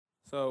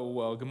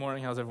Well, good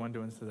morning. How's everyone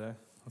doing today?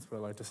 That's what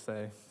I like to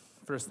say.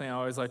 First thing I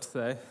always like to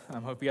say,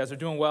 hope you guys are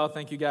doing well.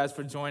 Thank you guys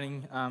for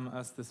joining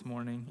us this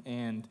morning.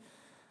 And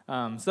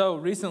so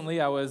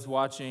recently I was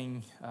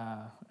watching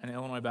an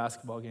Illinois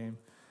basketball game.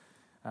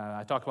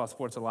 I talk about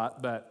sports a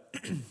lot, but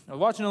I was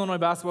watching an Illinois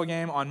basketball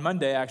game on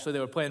Monday. Actually, they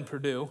were playing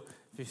Purdue,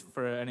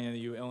 for any of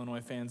you Illinois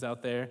fans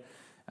out there.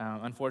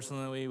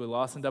 Unfortunately, we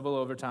lost in double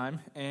overtime,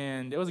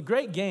 and it was a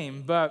great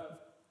game,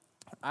 but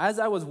as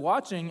I was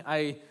watching,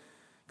 I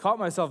caught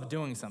myself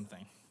doing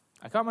something.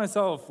 I caught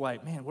myself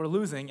like, man, we're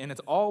losing, and it's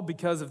all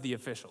because of the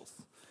officials.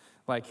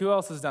 Like, who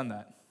else has done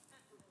that?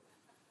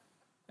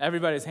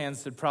 Everybody's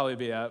hands should probably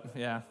be up.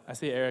 Yeah, I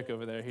see Eric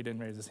over there. He didn't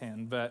raise his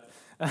hand. But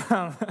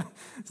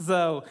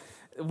so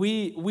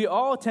we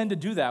all tend to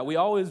do that. We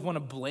always want to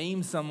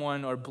blame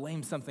someone or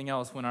blame something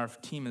else when our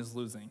team is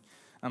losing,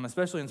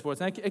 especially in sports.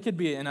 And it could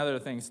be in other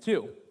things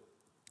too.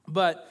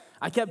 But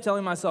I kept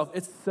telling myself,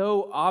 it's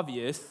so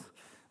obvious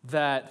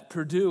that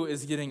Purdue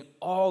is getting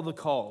all the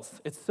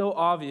calls. It's so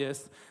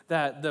obvious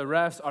that the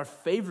refs are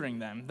favoring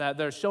them, that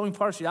they're showing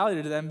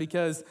partiality to them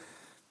because,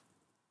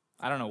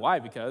 I don't know why,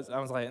 because I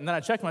was like, and then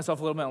I checked myself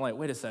a little bit, I'm like,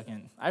 wait a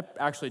second, I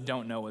actually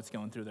don't know what's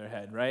going through their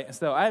head, right?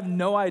 So I have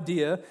no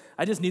idea.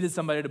 I just needed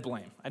somebody to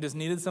blame. I just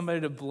needed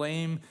somebody to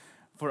blame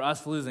for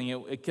us losing.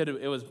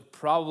 It was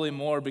probably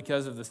more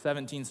because of the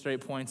 17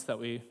 straight points that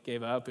we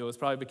gave up. It was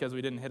probably because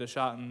we didn't hit a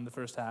shot in the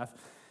first half.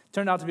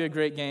 Turned out to be a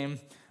great game.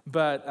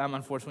 But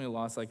unfortunately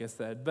lost, like I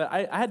said. But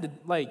I had to,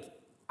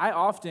 I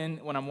often,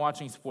 when I'm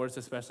watching sports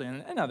especially,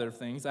 and other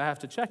things, I have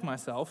to check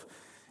myself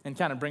and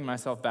kind of bring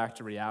myself back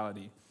to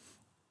reality.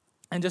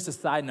 And just a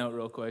side note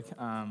real quick,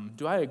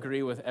 do I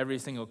agree with every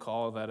single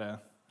call that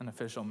an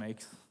official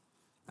makes?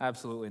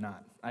 Absolutely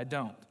not. I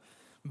don't.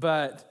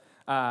 But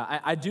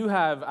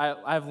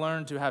I've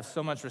learned to have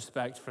so much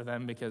respect for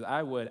them because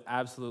I would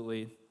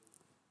absolutely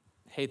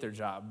hate their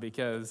job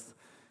because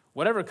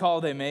whatever call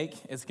they make,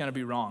 it's going to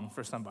be wrong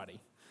for somebody.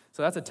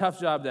 So that's a tough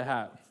job to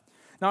have.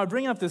 Now, I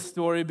bring up this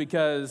story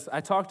because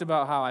I talked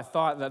about how I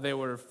thought that they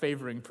were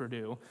favoring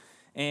Purdue.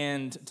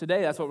 And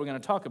today, that's what we're going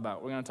to talk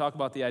about. We're going to talk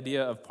about the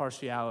idea of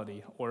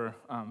partiality or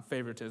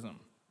favoritism.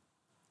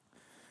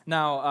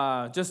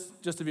 Now,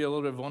 just to be a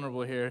little bit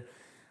vulnerable here,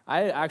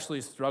 I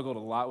actually struggled a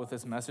lot with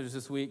this message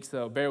this week,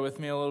 so bear with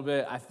me a little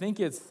bit. I think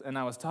and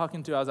I was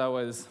talking to, as I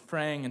was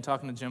praying and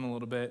talking to Jim a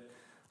little bit,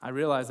 I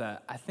realized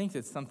that I think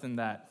it's something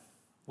that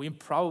we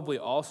probably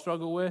all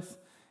struggle with,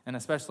 and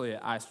especially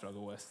I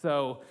struggle with.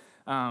 So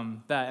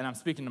and I'm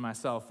speaking to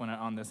myself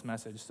on this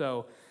message.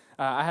 So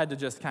I had to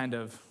just kind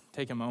of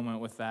take a moment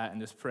with that and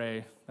just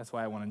pray. That's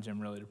why I wanted Jim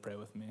really to pray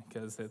with me,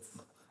 because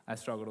I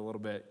struggled a little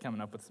bit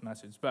coming up with this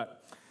message.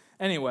 But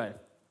anyway,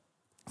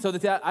 so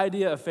the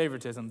idea of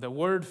favoritism, the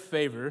word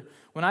favor,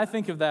 when I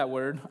think of that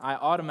word, I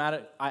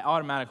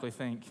automatically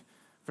think,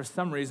 for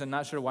some reason,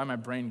 not sure why my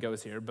brain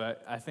goes here,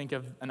 but I think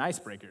of an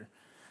icebreaker.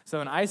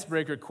 So an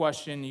icebreaker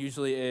question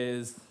usually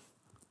is,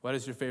 what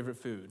is your favorite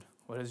food?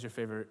 What is your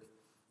favorite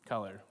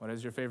color? What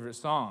is your favorite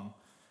song?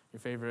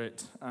 Your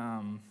favorite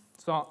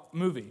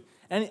movie?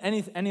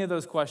 Any of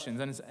those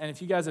questions. And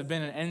if you guys have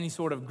been in any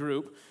sort of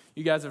group,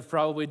 you guys have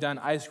probably done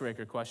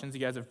icebreaker questions.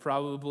 You guys have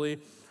probably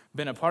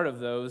been a part of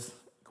those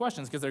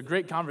questions because they're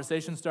great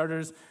conversation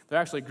starters. They're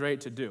actually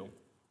great to do.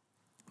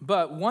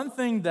 But one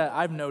thing that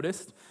I've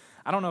noticed,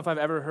 I don't know if I've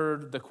ever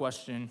heard the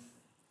question,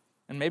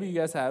 and maybe you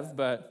guys have,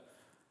 but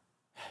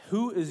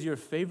who is your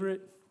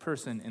favorite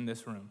person in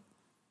this room?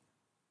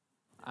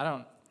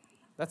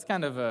 That's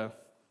kind of a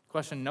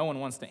question no one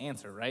wants to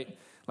answer, right?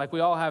 Like we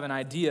all have an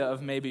idea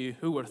of maybe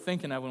who we're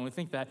thinking of when we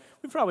think that.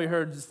 We've probably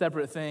heard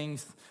separate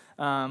things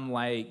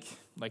like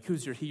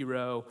who's your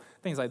hero,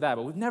 things like that,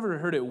 but we've never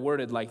heard it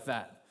worded like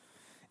that.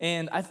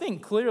 And I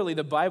think clearly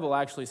the Bible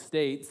actually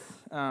states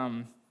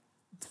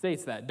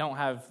that. Don't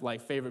have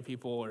favorite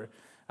people or,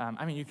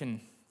 I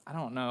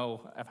don't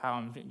know how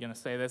I'm going to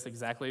say this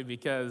exactly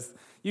because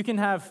you can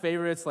have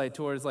favorites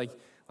towards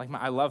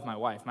I love my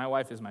wife. My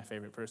wife is my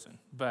favorite person,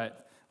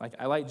 but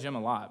I like Jim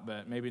a lot,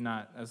 but maybe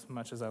not as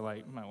much as I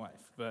like my wife.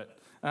 But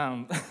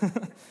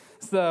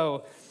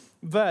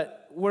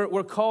but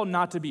we're called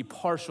not to be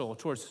partial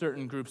towards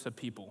certain groups of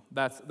people.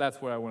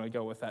 That's where I want to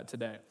go with that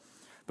today.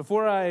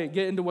 Before I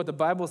get into what the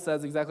Bible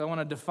says exactly, I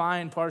want to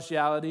define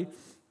partiality.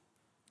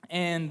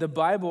 And the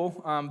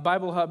Bible,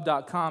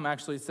 BibleHub.com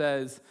actually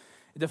says,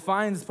 it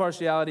defines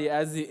partiality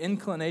as the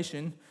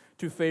inclination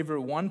to favor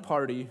one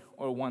party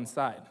or one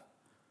side.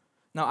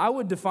 Now, I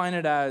would define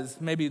it as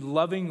maybe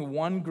loving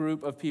one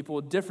group of people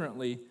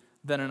differently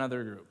than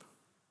another group.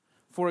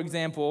 For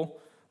example,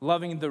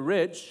 loving the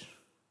rich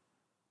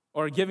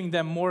or giving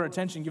them more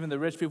attention, giving the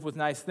rich people with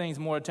nice things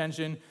more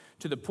attention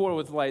to the poor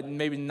with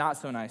maybe not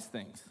so nice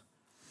things.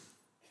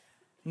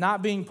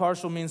 Not being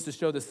partial means to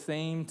show the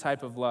same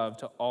type of love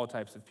to all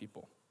types of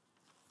people.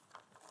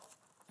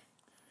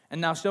 And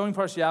now showing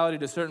partiality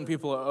to certain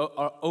people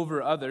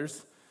over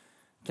others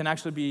can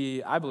actually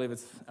be, I believe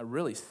it's a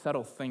really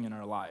subtle thing in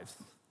our lives.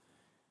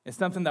 It's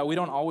something that we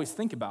don't always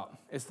think about.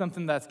 It's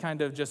something that's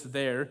kind of just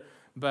there,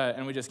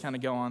 and we just kind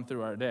of go on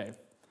through our day.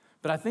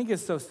 But I think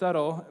it's so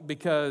subtle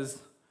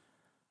because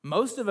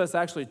most of us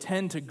actually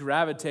tend to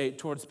gravitate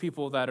towards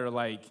people that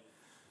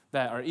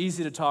are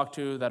easy to talk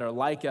to, that are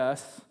like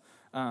us.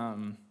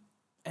 And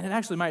it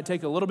actually might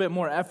take a little bit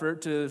more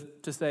effort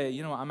to say,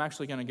 I'm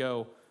actually going to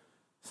go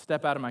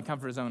step out of my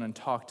comfort zone and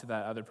talk to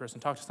that other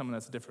person, talk to someone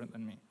that's different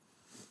than me.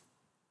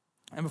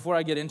 And before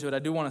I get into it, I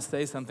do want to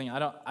say something.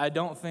 I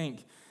don't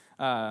think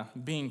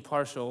being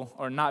partial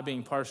or not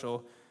being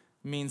partial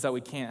means that we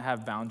can't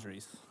have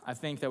boundaries. I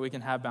think that we can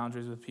have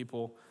boundaries with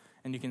people,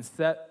 and you can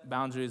set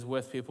boundaries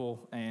with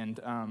people, and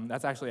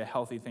that's actually a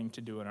healthy thing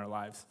to do in our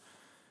lives.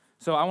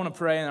 So I want to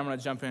pray, and I'm going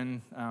to jump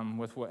in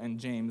with what in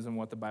James and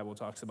what the Bible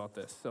talks about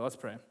this. So let's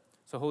pray.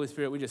 So Holy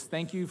Spirit, we just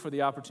thank you for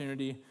the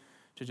opportunity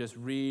to just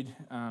read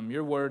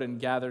your word and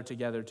gather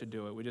together to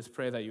do it. We just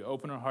pray that you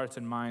open our hearts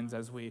and minds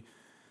as we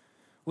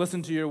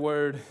listen to your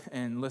word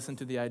and listen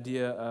to the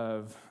idea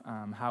of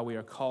how we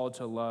are called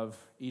to love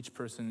each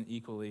person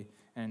equally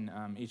and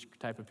each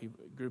type of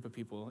people, group of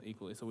people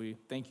equally. So we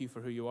thank you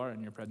for who you are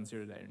and your presence here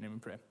today. In your name we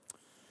pray.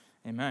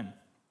 Amen.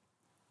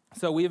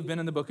 So we have been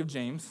in the book of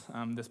James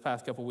this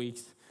past couple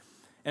weeks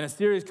in a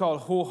series called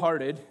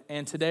Wholehearted,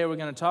 and today we're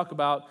going to talk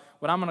about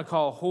what I'm going to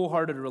call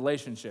wholehearted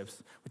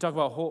relationships. We talk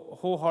about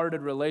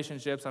wholehearted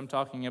relationships. I'm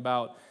talking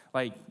about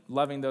like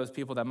loving those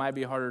people that might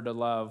be harder to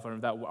love or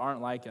that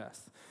aren't like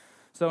us.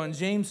 So in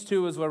James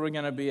 2 is where we're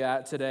going to be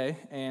at today,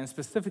 and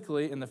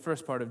specifically in the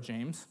first part of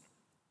James.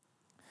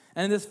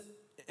 And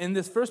in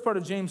this first part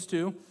of James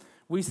 2,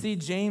 we see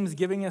James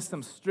giving us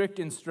some strict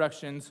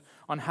instructions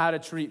on how to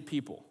treat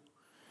people.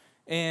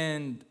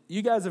 And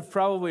you guys have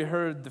probably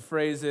heard the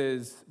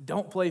phrases,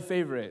 don't play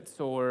favorites,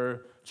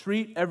 or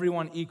treat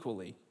everyone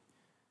equally.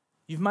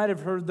 You might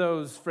have heard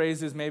those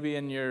phrases maybe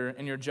in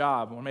your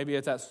job, or maybe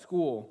it's at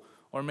school,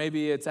 or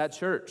maybe it's at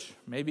church,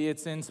 maybe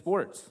it's in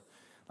sports.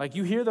 Like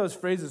you hear those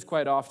phrases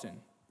quite often.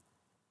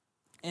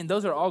 And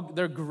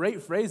they're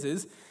great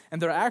phrases,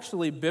 and they're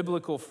actually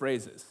biblical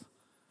phrases.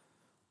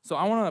 So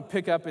I want to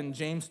pick up in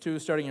James 2,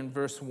 starting in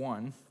verse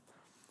 1.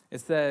 It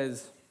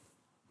says,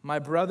 "My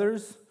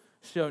brothers,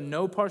 show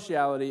no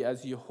partiality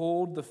as you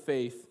hold the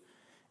faith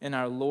in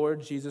our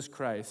Lord Jesus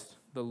Christ,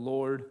 the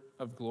Lord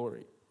of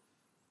glory."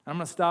 I'm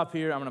going to stop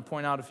here. I'm going to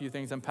point out a few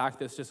things, unpack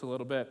this just a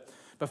little bit.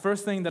 But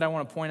first thing that I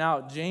want to point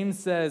out, James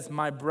says,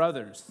 "my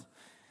brothers."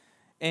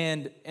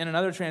 And in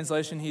another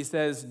translation, he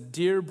says,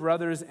 "dear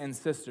brothers and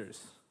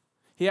sisters."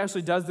 He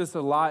actually does this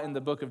a lot in the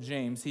book of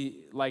James.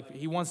 He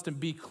wants to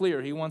be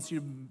clear. He wants you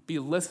to be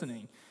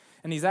listening.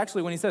 And he's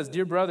actually, when he says,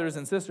 "dear brothers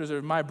and sisters,"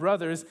 or "my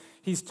brothers,"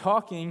 he's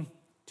talking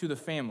to the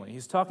family.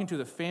 He's talking to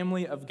the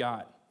family of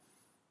God.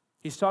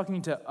 He's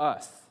talking to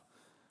us.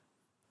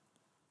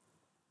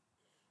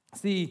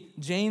 See,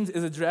 James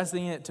is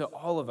addressing it to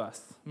all of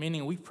us,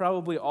 meaning we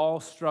probably all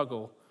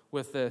struggle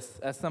with this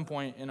at some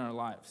point in our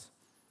lives.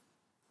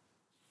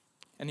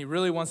 And he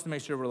really wants to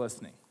make sure we're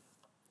listening.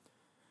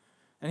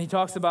 And he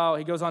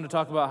goes on to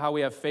talk about how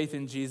we have faith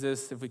in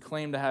Jesus, if we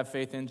claim to have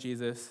faith in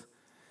Jesus.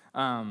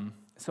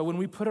 So when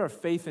we put our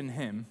faith in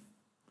him,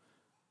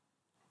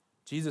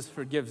 Jesus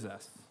forgives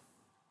us.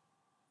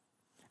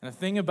 And the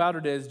thing about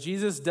it is,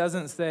 Jesus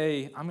doesn't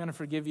say, "I'm going to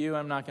forgive you,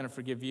 I'm not going to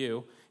forgive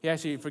you." He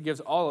actually forgives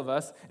all of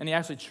us, and he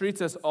actually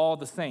treats us all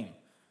the same.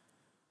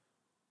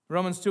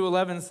 Romans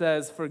 2:11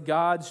 says, "For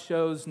God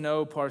shows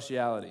no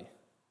partiality."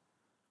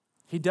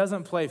 He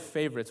doesn't play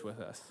favorites with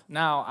us.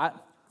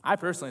 Now, I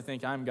personally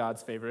think I'm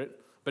God's favorite,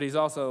 but he's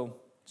also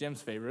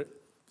Jim's favorite.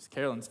 He's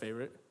Carolyn's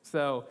favorite.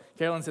 So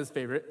Carolyn's his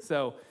favorite.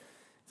 So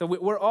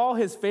we're all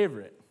his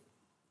favorite.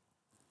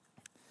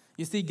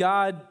 You see,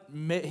 God,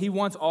 he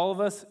wants all of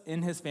us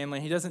in his family.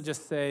 He doesn't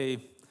just say,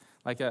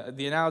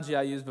 the analogy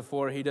I used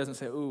before, he doesn't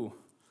say, "ooh,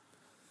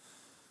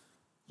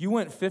 you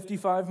went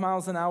 55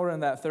 miles an hour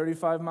in that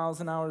 35 miles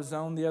an hour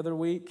zone the other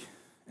week,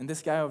 and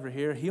this guy over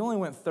here, he only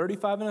went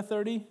 35 in a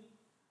 30,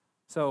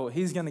 so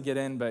he's going to get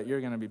in, but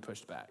you're going to be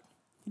pushed back."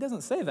 He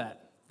doesn't say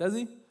that, does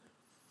he?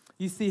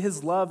 You see,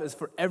 his love is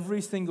for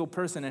every single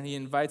person, and he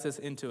invites us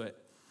into it.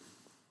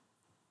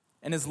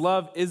 And his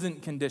love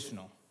isn't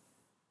conditional.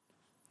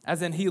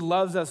 As in, he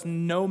loves us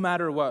no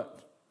matter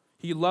what.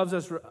 He loves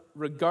us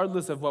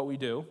regardless of what we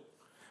do.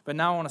 But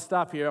now I want to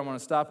stop here. I want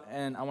to stop,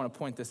 and I want to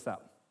point this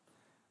out.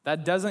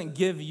 That doesn't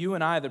give you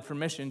and I the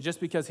permission, just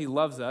because he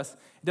loves us,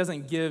 it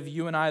doesn't give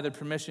you and I the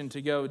permission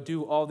to go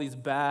do all these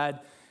bad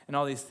and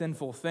all these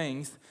sinful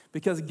things,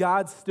 because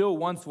God still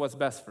wants what's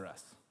best for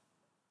us.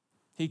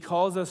 He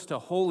calls us to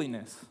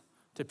holiness,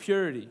 to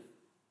purity.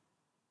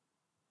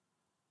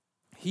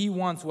 He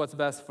wants what's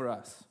best for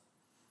us.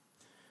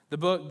 The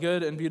book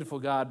Good and Beautiful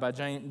God by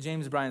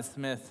James Bryan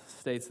Smith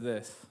states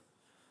this: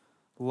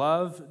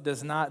 "Love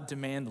does not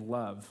demand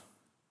love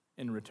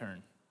in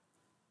return."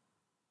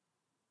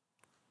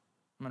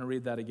 I'm going to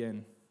read that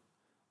again.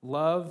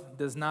 Love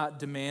does not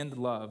demand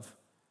love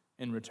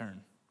in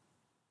return.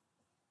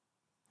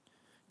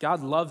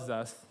 God loves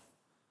us,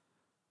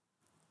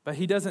 but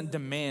he doesn't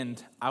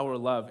demand our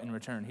love in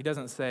return. He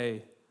doesn't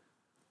say,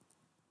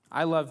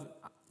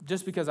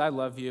 just because I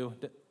love you,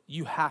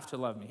 you have to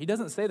love me. He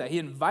doesn't say that. He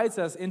invites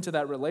us into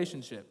that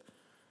relationship.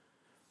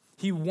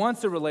 He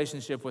wants a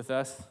relationship with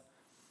us,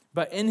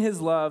 but in his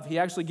love, he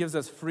actually gives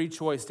us free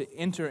choice to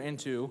enter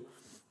into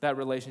that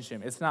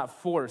relationship. It's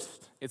not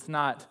forced. It's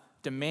not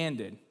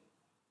demanded.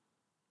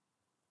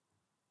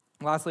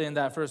 Lastly, in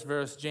that first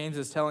verse, James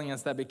is telling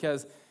us that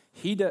because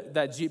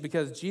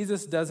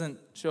Jesus doesn't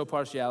show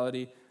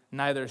partiality,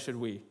 neither should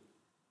we.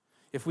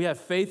 If we have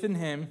faith in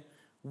him,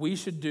 we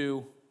should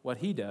do what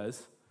he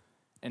does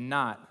and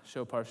not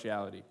show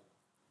partiality.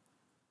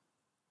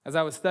 As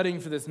I was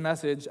studying for this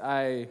message,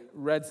 I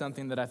read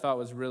something that I thought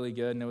was really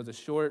good, and it was a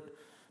short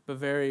but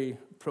very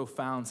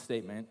profound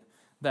statement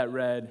that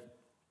read,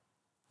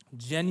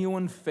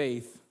 "Genuine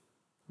faith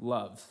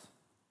loves."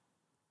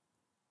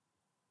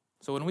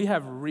 So when we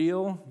have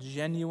real,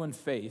 genuine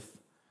faith,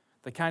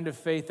 the kind of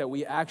faith that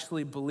we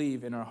actually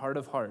believe in our heart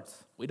of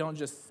hearts, we don't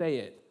just say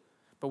it,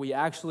 but we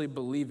actually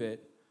believe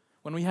it.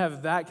 When we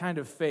have that kind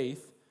of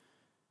faith,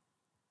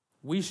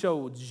 we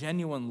show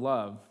genuine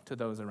love to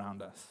those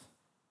around us.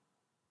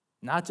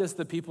 Not just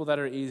the people that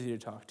are easy to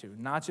talk to,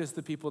 not just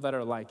the people that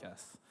are like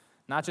us,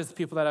 not just the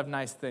people that have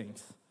nice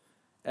things.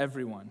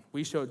 Everyone.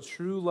 We show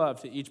true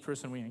love to each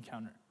person we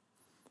encounter.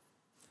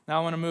 Now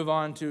I want to move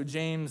on to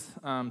James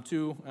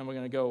 2, and we're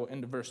going to go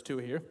into verse 2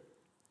 here.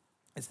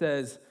 It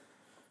says,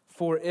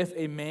 "For if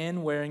a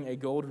man wearing a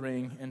gold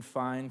ring and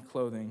fine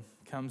clothing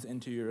comes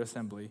into your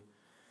assembly,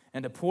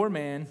 and a poor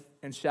man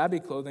in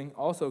shabby clothing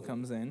also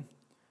comes in,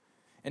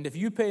 and if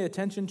you pay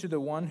attention to the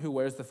one who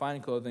wears the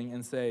fine clothing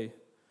and say,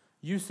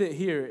 'You sit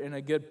here in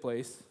a good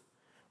place,'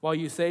 while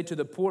you say to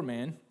the poor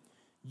man,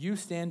 'You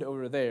stand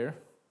over there,'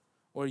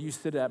 or 'You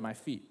sit at my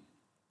feet,'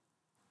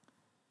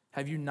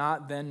 have you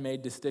not then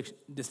made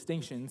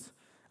distinctions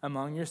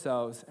among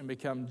yourselves and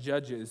become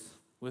judges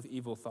with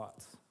evil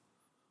thoughts?"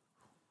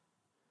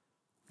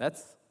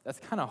 That's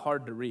kind of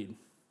hard to read.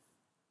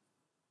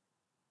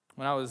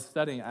 When I was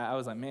studying, I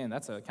was like, man,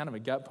 that's a kind of a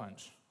gut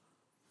punch.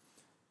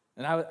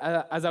 And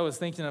as I was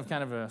thinking of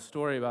kind of a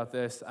story about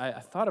this,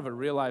 I thought of a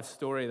real-life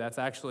story that's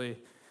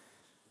actually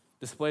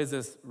displays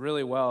this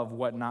really well of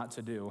what not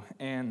to do.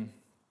 And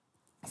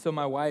so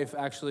my wife,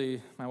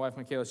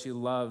 Michaela, she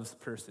loves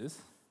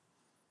purses.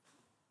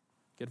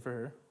 Good for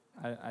her.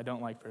 I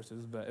don't like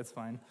purses, but it's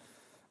fine.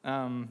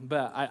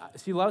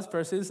 She loves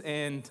purses,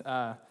 and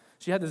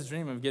she had this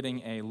dream of getting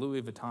a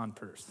Louis Vuitton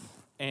purse.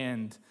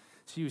 And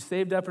she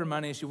saved up her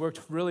money. She worked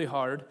really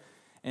hard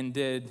and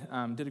did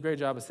a great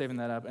job of saving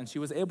that up. And she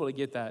was able to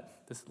get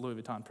this Louis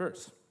Vuitton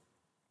purse.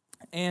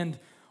 And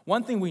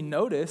one thing she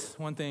noticed,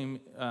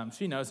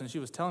 and she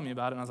was telling me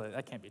about it, and I was like,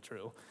 that can't be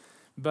true.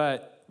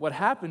 But what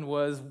happened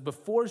was,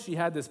 before she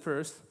had this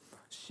purse,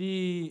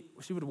 she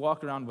would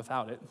walk around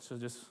without it, so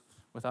just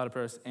without a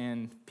purse,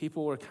 and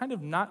people were I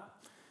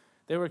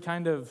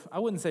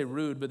wouldn't say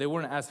rude, but they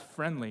weren't as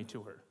friendly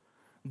to her.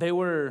 They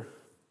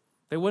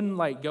wouldn't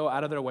like go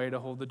out of their way to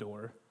hold the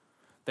door.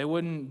 They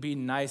wouldn't be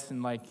nice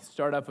and like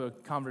start up a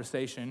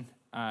conversation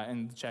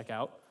and check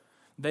out.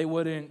 They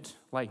wouldn't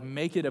like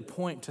make it a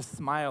point to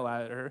smile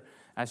at her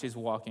as she's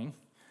walking.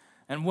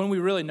 And when we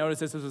really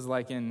noticed this was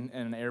like in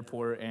an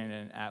airport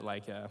and at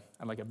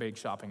a big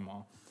shopping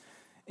mall.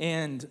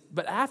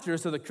 But after,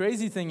 so the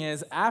crazy thing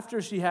is,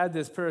 after she had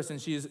this purse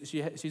and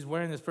she's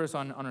wearing this purse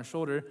on her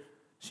shoulder,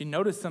 she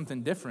noticed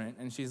something different,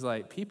 and she's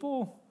like,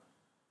 people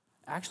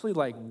actually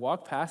like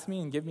walk past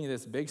me and give me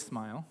this big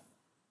smile.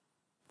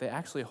 They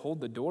actually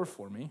hold the door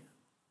for me.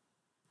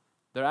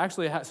 They're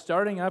actually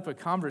starting up a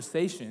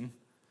conversation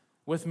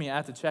with me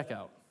at the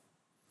checkout.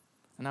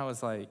 And I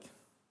was like,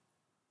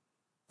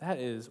 that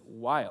is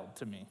wild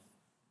to me.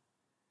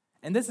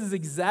 And this is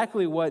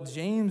exactly what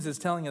James is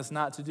telling us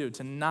not to do,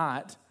 to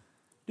not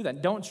do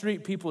that. Don't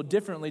treat people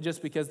differently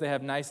just because they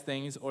have nice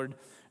things, or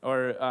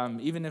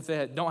even if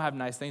they don't have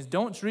nice things.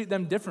 Don't treat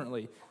them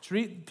differently.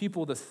 Treat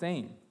people the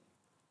same.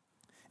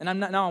 And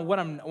I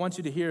want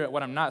you to hear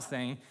what I'm not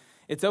saying.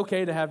 It's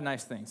okay to have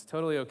nice things.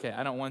 Totally okay.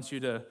 I don't want you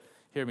to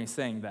hear me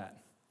saying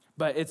that.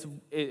 But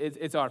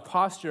it's our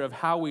posture of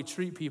how we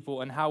treat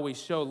people and how we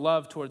show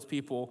love towards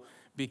people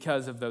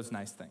because of those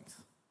nice things.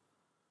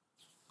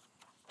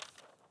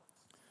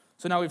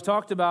 So now we've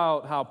talked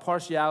about how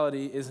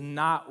partiality is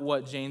not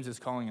what James is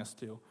calling us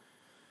to.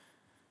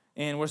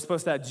 And we're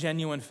supposed to have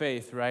genuine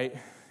faith, right?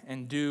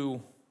 And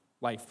do,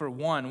 like, for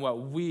one,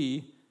 what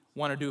we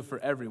want to do for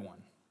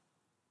everyone.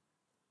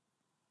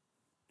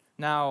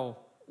 Now,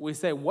 we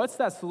say, what's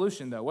that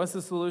solution, though? What's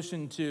the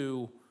solution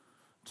to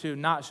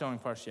not showing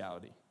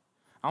partiality?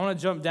 I want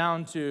to jump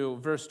down to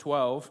verse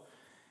 12,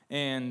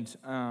 and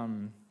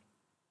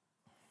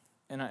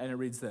it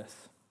reads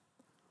this.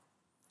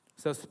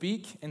 So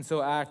speak and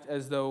so act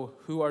as though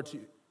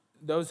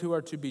those who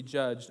are to be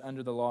judged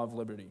under the law of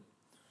liberty.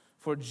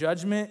 For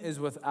judgment is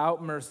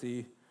without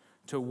mercy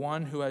to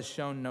one who has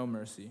shown no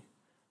mercy.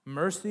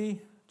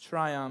 Mercy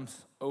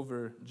triumphs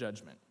over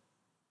judgment.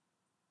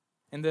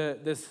 And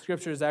this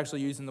scripture is actually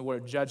using the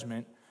word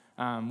judgment,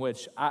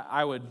 which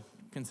I would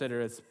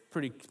consider it's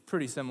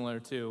pretty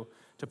similar to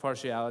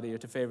partiality or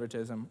to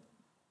favoritism.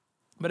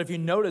 But if you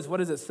notice, what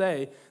does it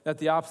say that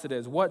the opposite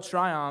is? What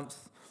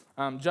triumphs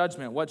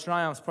judgment? What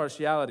triumphs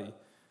partiality?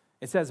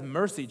 It says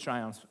mercy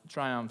triumphs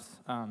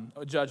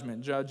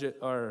judgment,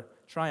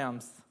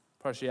 triumphs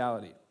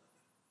partiality.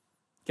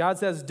 God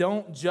says,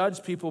 don't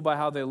judge people by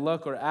how they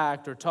look or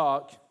act or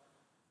talk.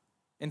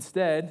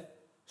 Instead,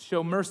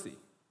 show mercy.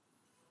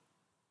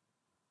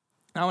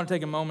 I want to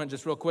take a moment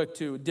just real quick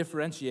to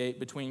differentiate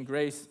between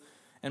grace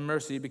and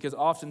mercy, because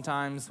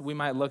oftentimes we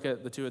might look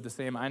at the two as the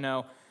same. I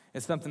know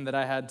it's something that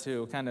I had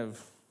to kind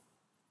of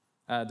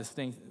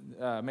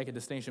make a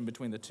distinction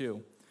between the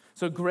two.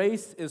 So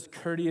grace is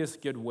courteous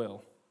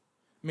goodwill,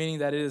 meaning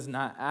that it is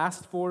not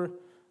asked for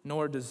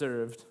nor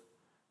deserved,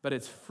 but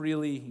it's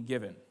freely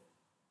given.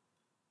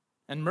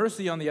 And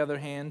mercy, on the other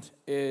hand,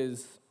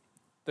 is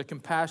the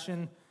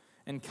compassion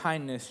and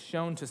kindness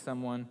shown to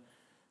someone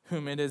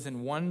whom it is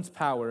in one's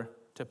power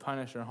to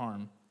punish or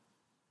harm.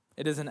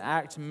 It is an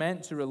act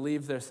meant to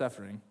relieve their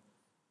suffering.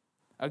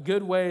 A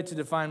good way to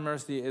define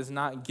mercy is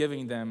not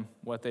giving them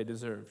what they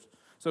deserved.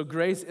 So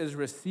grace is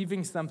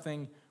receiving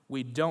something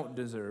we don't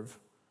deserve,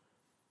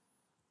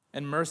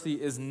 and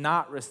mercy is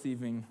not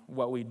receiving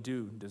what we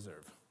do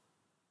deserve.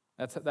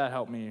 That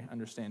helped me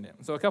understand it.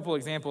 So a couple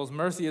examples.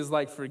 Mercy is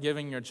like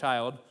forgiving your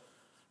child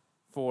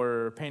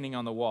for painting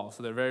on the wall.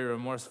 So they're very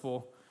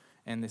remorseful,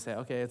 and they say,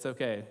 okay, it's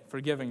okay,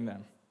 forgiving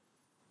them.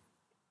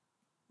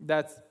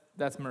 That's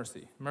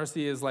mercy.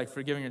 Mercy is like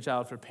forgiving your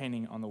child for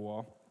painting on the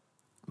wall.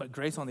 But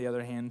grace, on the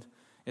other hand,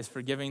 is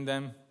forgiving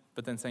them,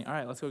 but then saying, all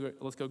right,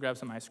 let's go grab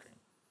some ice cream.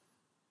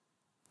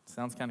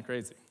 Sounds kind of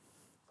crazy.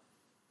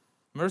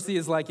 Mercy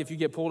is like if you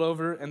get pulled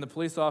over and the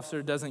police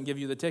officer doesn't give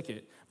you the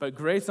ticket. But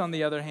grace, on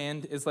the other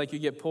hand, is like you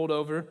get pulled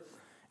over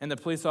and the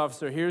police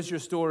officer, here's your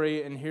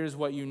story and here's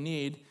what you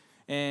need,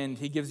 and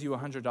he gives you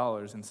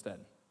 $100 instead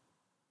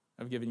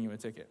of giving you a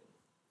ticket.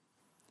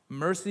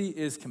 Mercy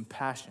is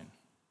compassion.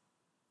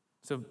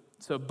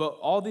 So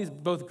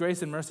both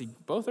grace and mercy,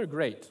 both are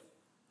great.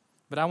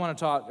 But I want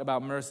to talk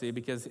about mercy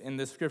because in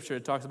this scripture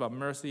it talks about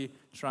mercy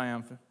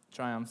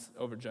triumphs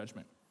over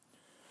judgment.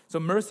 So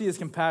mercy is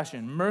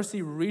compassion.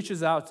 Mercy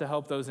reaches out to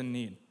help those in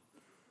need.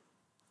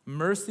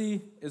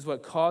 Mercy is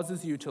what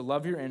causes you to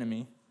love your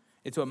enemy.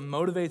 It's what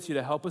motivates you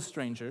to help a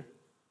stranger.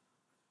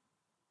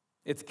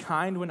 It's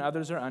kind when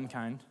others are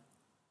unkind.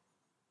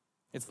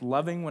 It's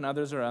loving when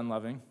others are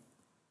unloving.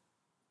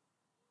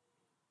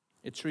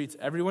 It treats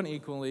everyone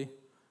equally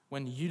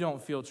when you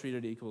don't feel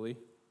treated equally.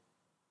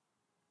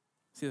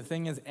 See, the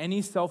thing is,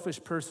 any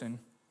selfish person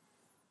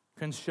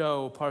can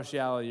show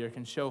partiality or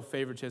can show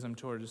favoritism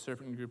towards a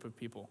certain group of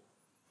people.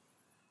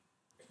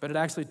 But it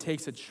actually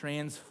takes a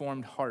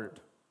transformed heart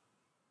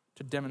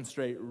to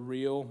demonstrate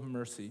real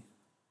mercy.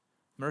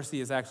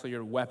 Mercy is actually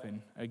your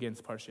weapon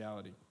against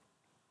partiality.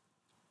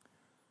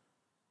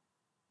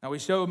 Now, we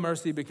show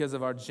mercy because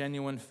of our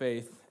genuine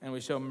faith, and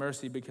we show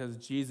mercy because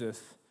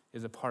Jesus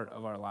is a part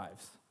of our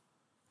lives.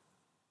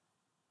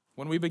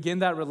 When we begin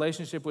that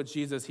relationship with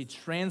Jesus, he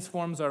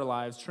transforms our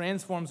lives,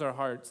 transforms our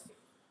hearts,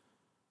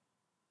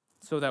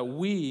 so that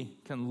we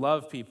can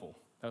love people,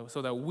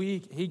 so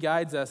that he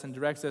guides us and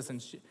directs us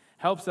and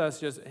helps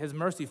us. His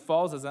mercy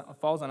falls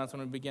on us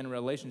when we begin a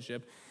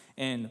relationship,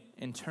 and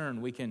in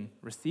turn, we can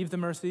receive the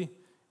mercy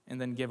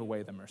and then give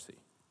away the mercy.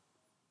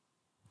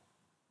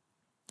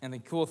 And the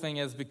cool thing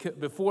is,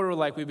 before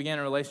we began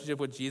a relationship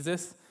with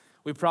Jesus,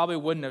 we probably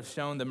wouldn't have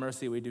shown the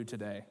mercy we do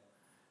today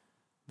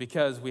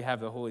because we have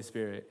the Holy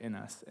Spirit in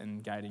us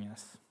and guiding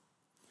us.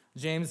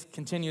 James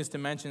continues to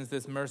mention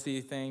this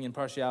mercy thing and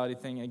partiality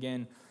thing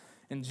again.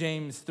 In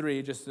James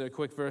 3, just a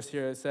quick verse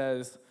here, it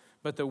says,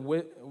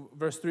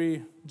 verse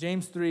 3,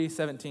 James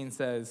 3:17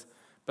 says,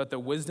 but the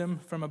wisdom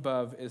from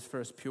above is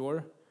first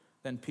pure,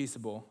 then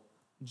peaceable,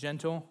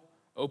 gentle,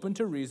 open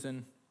to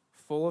reason,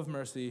 full of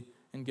mercy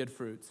and good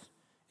fruits,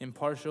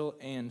 impartial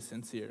and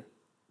sincere.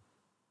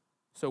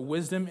 So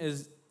wisdom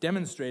is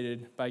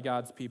demonstrated by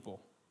God's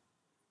people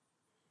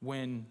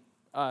when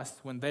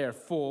they are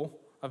full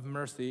of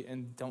mercy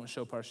and don't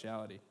show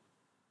partiality.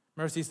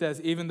 Mercy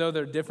says, even though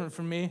they're different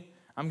from me,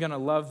 I'm going to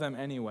love them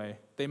anyway.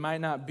 They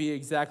might not be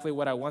exactly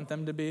what I want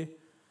them to be,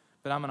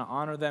 but I'm going to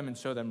honor them and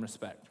show them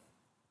respect.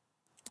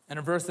 And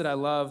a verse that I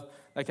love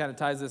that kind of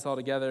ties this all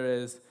together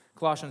is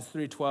Colossians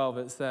 3:12.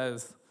 It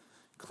says,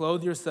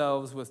 clothe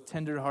yourselves with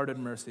tender-hearted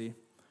mercy,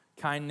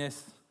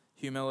 kindness,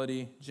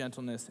 humility,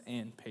 gentleness,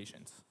 and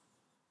patience.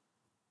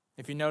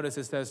 If you notice,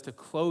 it says to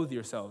clothe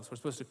yourselves. We're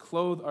supposed to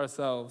clothe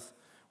ourselves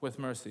with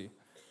mercy.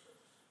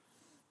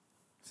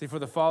 See, for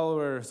the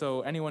follower,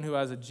 so anyone who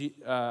has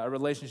a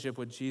relationship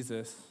with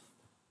Jesus,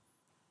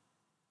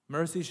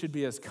 mercy should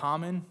be as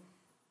common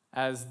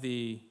as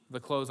the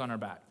clothes on our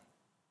back.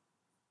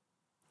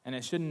 And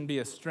it shouldn't be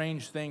a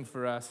strange thing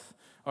for us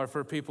or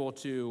for people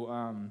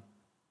to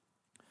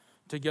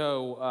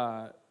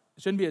go.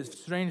 It shouldn't be a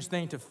strange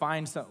thing to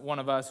find one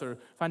of us or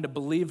find a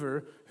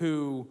believer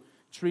who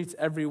treats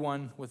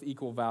everyone with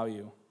equal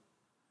value.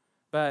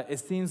 But it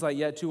seems like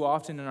yet too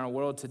often in our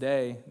world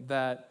today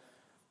that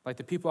like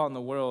the people out in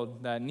the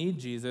world that need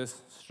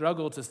Jesus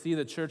struggle to see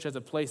the church as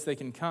a place they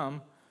can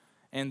come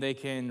and they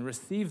can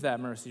receive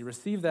that mercy,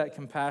 receive that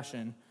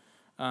compassion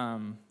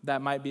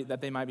that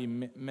they might be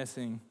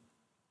missing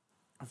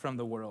from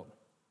the world.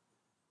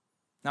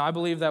 Now, I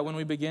believe that when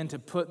we begin to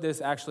put this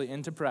actually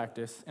into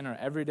practice in our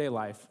everyday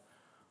life,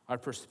 our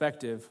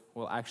perspective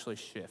will actually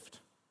shift.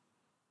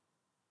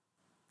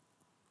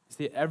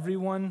 See,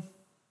 everyone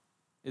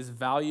is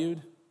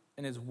valued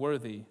and is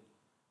worthy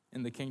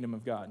in the kingdom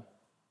of God.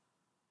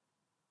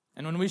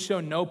 And when we show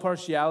no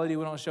partiality,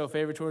 we don't show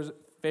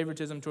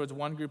favoritism towards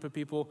one group of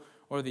people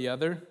or the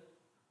other,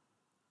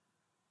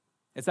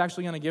 it's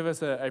actually going to give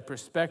us a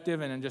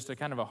perspective and just a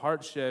kind of a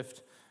heart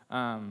shift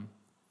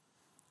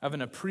of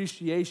an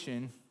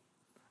appreciation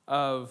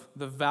of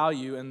the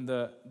value and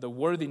the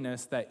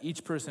worthiness that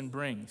each person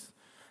brings.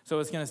 So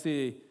it's going to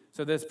see,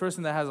 so this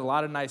person that has a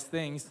lot of nice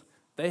things,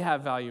 they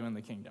have value in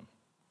the kingdom.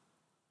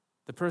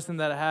 The person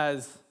that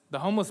has the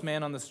homeless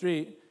man on the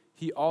street,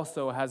 he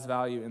also has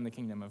value in the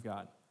kingdom of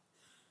God.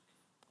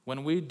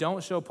 When we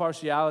don't show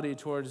partiality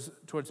towards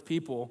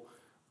people,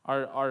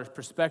 our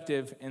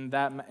perspective in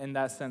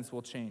that sense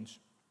will change,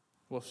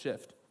 will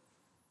shift.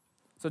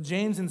 So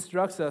James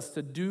instructs us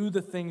to do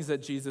the things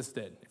that Jesus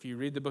did. If you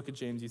read the book of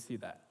James, you see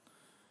that.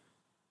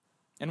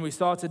 And we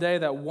saw today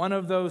that one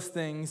of those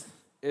things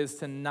is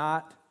to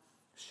not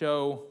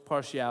show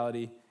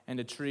partiality and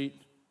to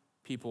treat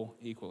people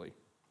equally.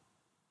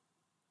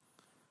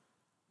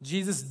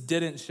 Jesus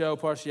didn't show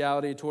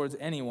partiality towards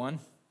anyone.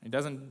 He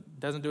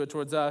doesn't do it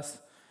towards us.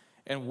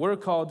 And we're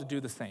called to do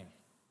the same,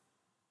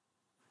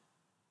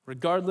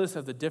 regardless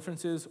of the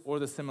differences or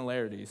the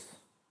similarities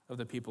of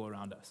the people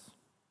around us.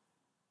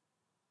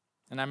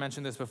 And I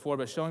mentioned this before,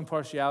 but showing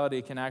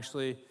partiality can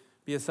actually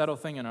be a subtle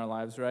thing in our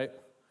lives, right?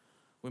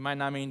 We might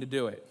not mean to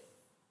do it.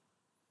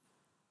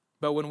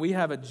 But when we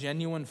have a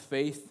genuine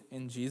faith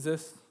in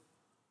Jesus,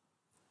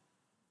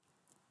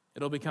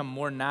 it'll become a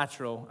more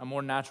natural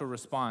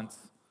response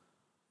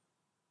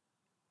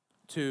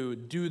to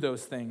do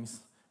those things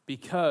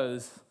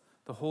because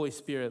the Holy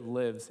Spirit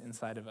lives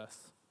inside of us.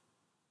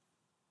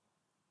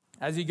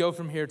 As you go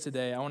from here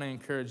today, I want to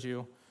encourage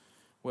you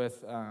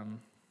with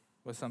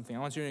something. I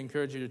want you to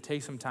encourage you to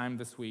take some time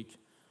this week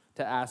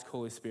to ask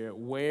Holy Spirit,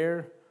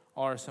 where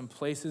are some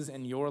places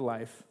in your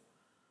life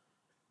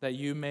that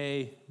you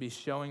may be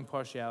showing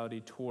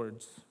partiality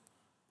towards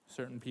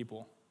certain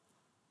people?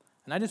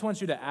 And I just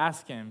want you to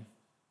ask him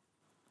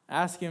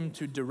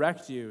to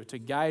direct you, to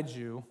guide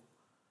you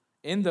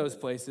in those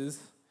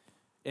places,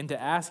 and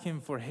to ask him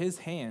for his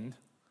hand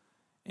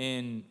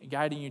in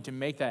guiding you to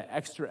make that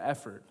extra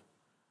effort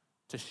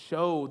to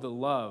show the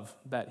love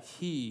that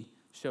he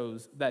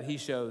shows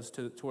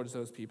towards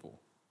those people.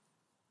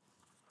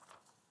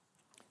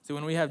 So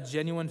when we have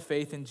genuine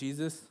faith in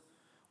Jesus,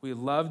 we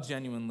love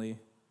genuinely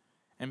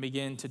and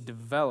begin to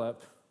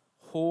develop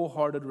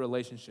wholehearted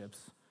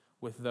relationships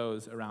with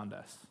those around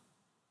us.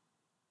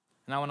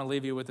 And I want to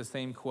leave you with the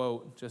same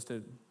quote,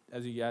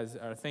 as you guys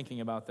are thinking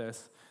about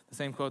this, the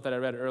same quote that I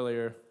read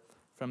earlier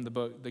from the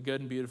book, The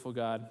Good and Beautiful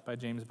God by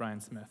James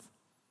Bryan Smith.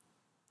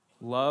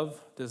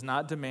 Love does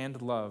not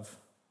demand love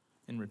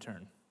in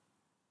return.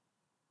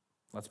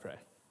 Let's pray.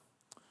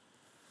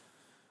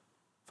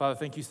 Father,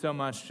 thank you so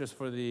much just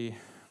for the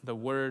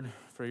word,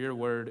 for your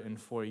word, and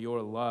for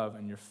your love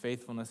and your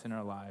faithfulness in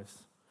our lives.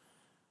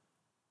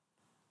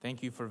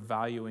 Thank you for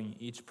valuing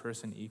each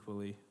person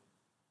equally.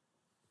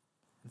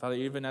 And Father,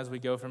 even as we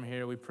go from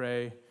here, we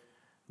pray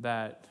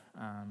that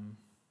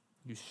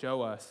you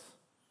show us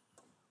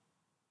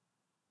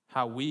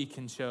how we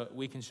can show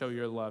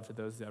your love to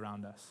those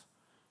around us.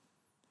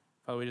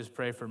 Father, we just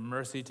pray for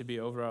mercy to be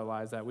over our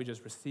lives, that we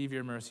just receive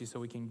your mercy so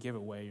we can give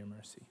away your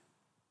mercy.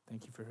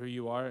 Thank you for who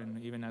you are,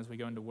 and even as we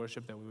go into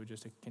worship, that we would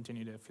just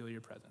continue to feel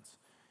your presence.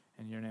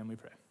 In your name we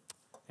pray.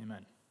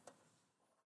 Amen.